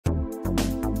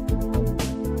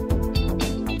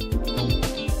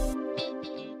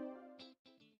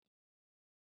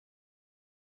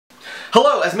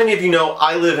Hello, as many of you know,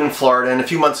 I live in Florida, and a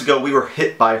few months ago we were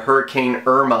hit by Hurricane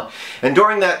Irma. And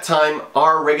during that time,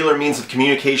 our regular means of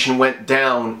communication went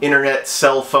down, internet,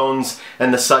 cell phones,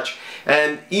 and the such.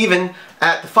 And even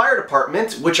at the fire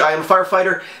department, which I am a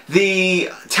firefighter, the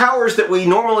towers that we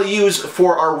normally use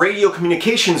for our radio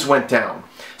communications went down.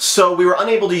 So we were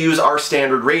unable to use our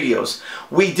standard radios.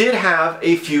 We did have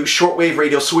a few shortwave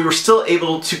radios, so we were still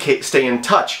able to stay in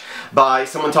touch by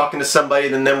someone talking to somebody,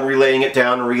 then them relaying it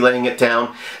down and relaying it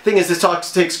down. Thing is,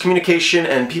 this takes communication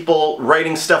and people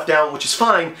writing stuff down, which is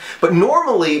fine, but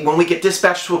normally when we get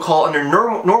dispatched to a call under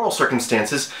normal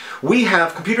circumstances, we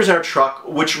have computers in our truck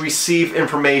which receive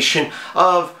information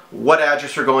of what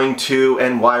address we're going to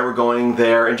and why we're going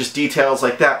there and just details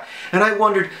like that. And I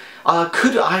wondered,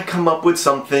 could I come up with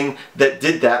something that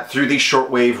did that through these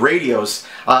shortwave radios?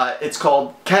 It's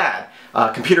called CAD,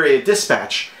 Computer Aided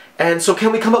Dispatch. And so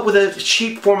can we come up with a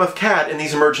cheap form of CAD in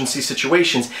these emergency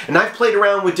situations? And I've played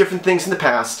around with different things in the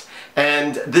past,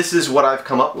 and this is what I've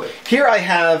come up with. Here I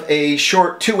have a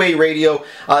short two-way radio.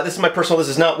 This is my personal, this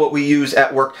is not what we use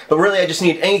at work, but really I just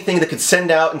need anything that could send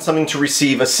out and something to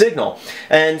receive a signal.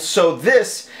 And so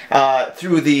this,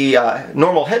 through the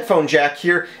normal headphone jack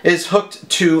here, is hooked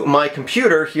to my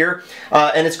computer here,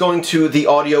 and it's going to the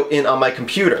audio in on my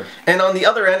computer. And on the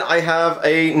other end I have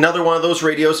another one of those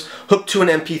radios hooked to an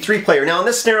MP3 player. Now in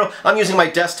this scenario I'm using my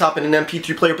desktop and an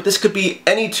MP3 player, but this could be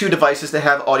any two devices that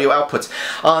have audio outputs.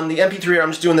 On the MP3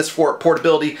 I'm just doing this for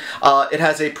portability. It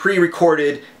has a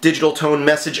pre-recorded digital tone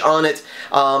message on it,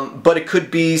 but it could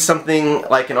be something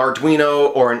like an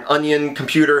Arduino or an Onion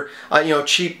computer, you know,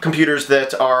 cheap computers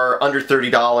that are under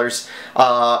 $30,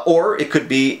 or it could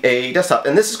be a desktop.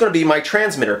 And this is going to be my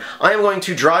transmitter. I am going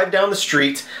to drive down the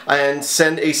street and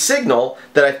send a signal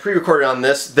that I've pre-recorded on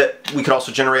this that we could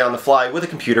also generate on the fly with a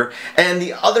computer, and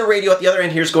the other radio at the other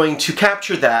end here is going to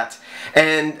capture that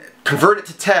and convert it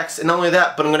to text. And not only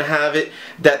that, but I'm going to have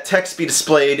that text be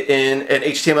displayed in an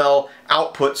HTML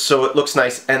output so it looks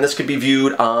nice, and this could be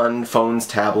viewed on phones,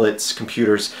 tablets,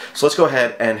 computers. So let's go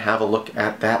ahead and have a look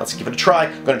at that. Let's give it a try.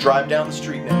 I'm going to drive down the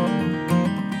street now.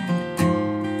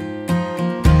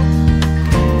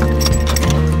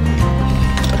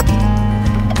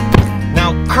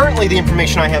 Currently the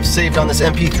information I have saved on this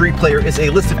MP3 player is a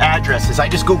list of addresses. I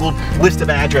just googled list of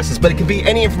addresses, but it can be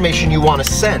any information you want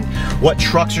to send. What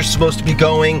trucks are supposed to be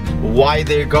going, why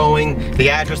they're going, the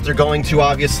address they're going to,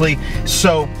 obviously.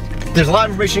 So there's a lot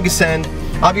of information you can send.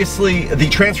 Obviously the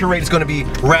transfer rate is going to be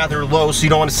rather low, so you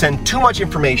don't want to send too much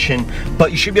information, but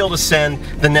you should be able to send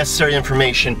the necessary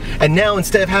information. And now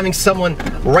instead of having someone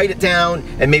write it down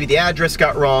and maybe the address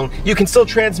got wrong, you can still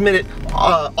transmit it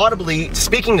audibly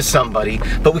speaking to somebody,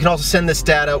 but we can also send this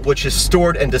data which is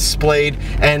stored and displayed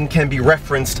and can be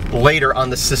referenced later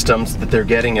on the systems that they're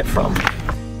getting it from.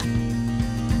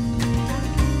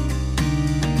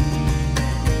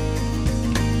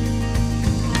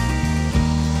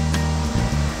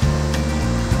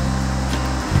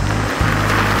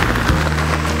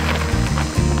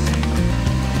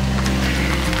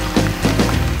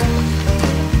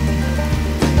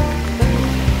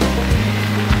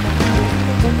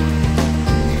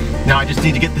 Now I just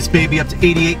need to get this baby up to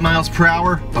 88 miles per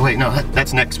hour. Oh wait, no,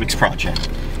 that's next week's project.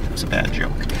 That was a bad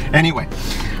joke. Anyway,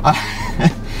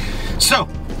 so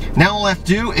now all I have to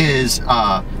do is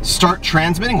start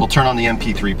transmitting. We'll turn on the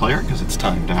MP3 player because it's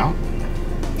timed out.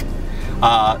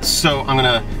 So I'm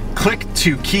gonna click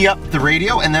to key up the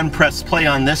radio and then press play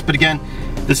on this. But again,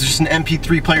 this is just an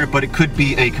MP3 player, but it could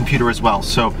be a computer as well.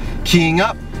 So keying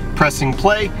up, pressing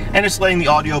play, and it's letting the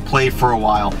audio play for a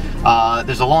while.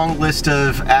 There's a long list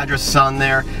of addresses on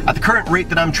there. At the current rate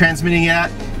that I'm transmitting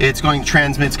at, it's going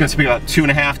to be about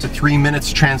 2.5 to 3 minutes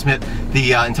to transmit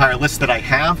the entire list that I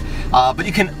have. But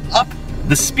you can up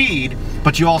the speed,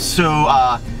 but you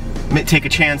also may take a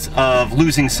chance of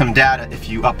losing some data if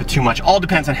you up it too much. All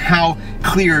depends on how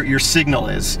clear your signal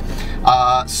is.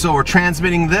 So we're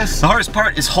transmitting this. The hardest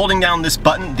part is holding down this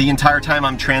button the entire time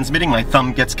I'm transmitting. My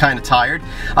thumb gets kind of tired.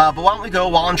 But why don't we go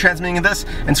while I'm transmitting this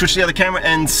and switch to the other camera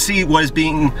and see what is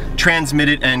being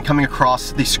transmitted and coming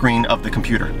across the screen of the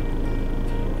computer.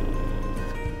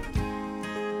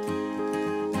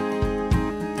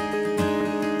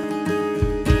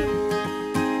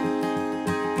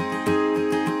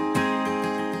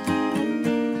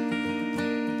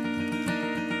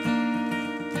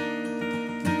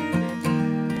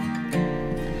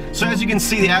 So as you can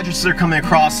see, the addresses are coming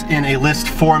across in a list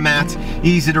format,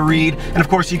 easy to read, and of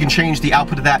course you can change the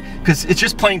output of that because it's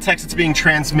just plain text that's being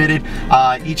transmitted,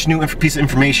 each new piece of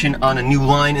information on a new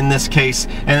line in this case,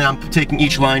 and I'm taking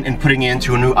each line and putting it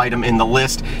into a new item in the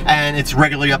list, and it's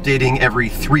regularly updating every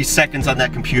 3 seconds on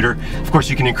that computer. Of course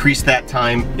you can increase that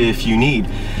time if you need.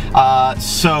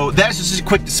 So that's just a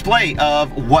quick display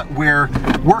of what we're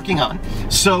working on.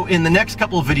 So in the next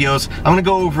couple of videos, I'm going to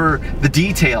go over the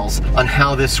details on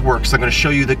how this works. I'm going to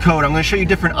show you the code. I'm going to show you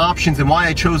different options and why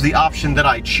I chose the option that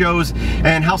I chose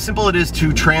and how simple it is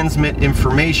to transmit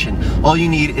information. All you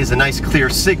need is a nice clear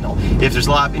signal. If there's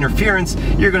a lot of interference,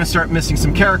 you're going to start missing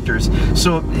some characters.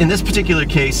 So in this particular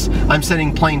case, I'm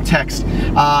setting plain text,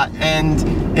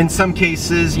 and in some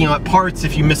cases, you know, at parts,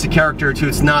 if you miss a character or two,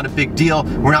 it's not a big deal.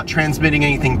 We're not transmitting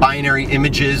anything binary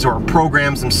images or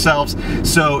programs themselves,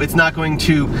 so it's not going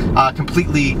to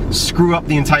completely screw up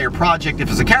the entire project.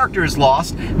 If a character is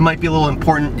lost, it might be a little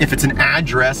important if it's an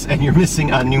address and you're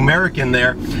missing a numeric in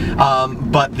there,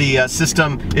 but the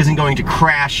system isn't going to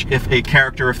crash if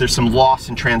there's some loss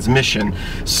in transmission.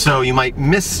 So you might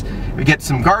get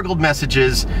some gargled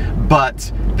messages,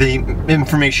 but the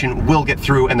information will get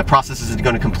through and the process isn't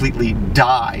going to completely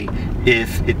die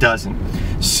if it doesn't.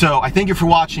 So I thank you for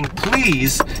watching.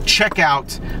 Please check out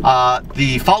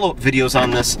the follow-up videos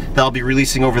on this that I'll be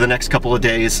releasing over the next couple of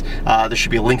days. There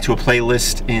should be a link to a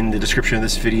playlist in the description of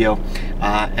this video,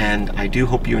 and I do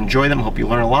hope you enjoy them, hope you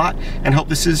learn a lot, and hope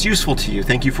this is useful to you.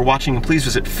 Thank you for watching, and please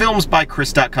visit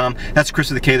filmsbychris.com. That's Chris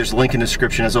with a K. There's a link in the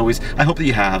description as always. I hope that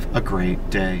you have a great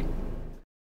day.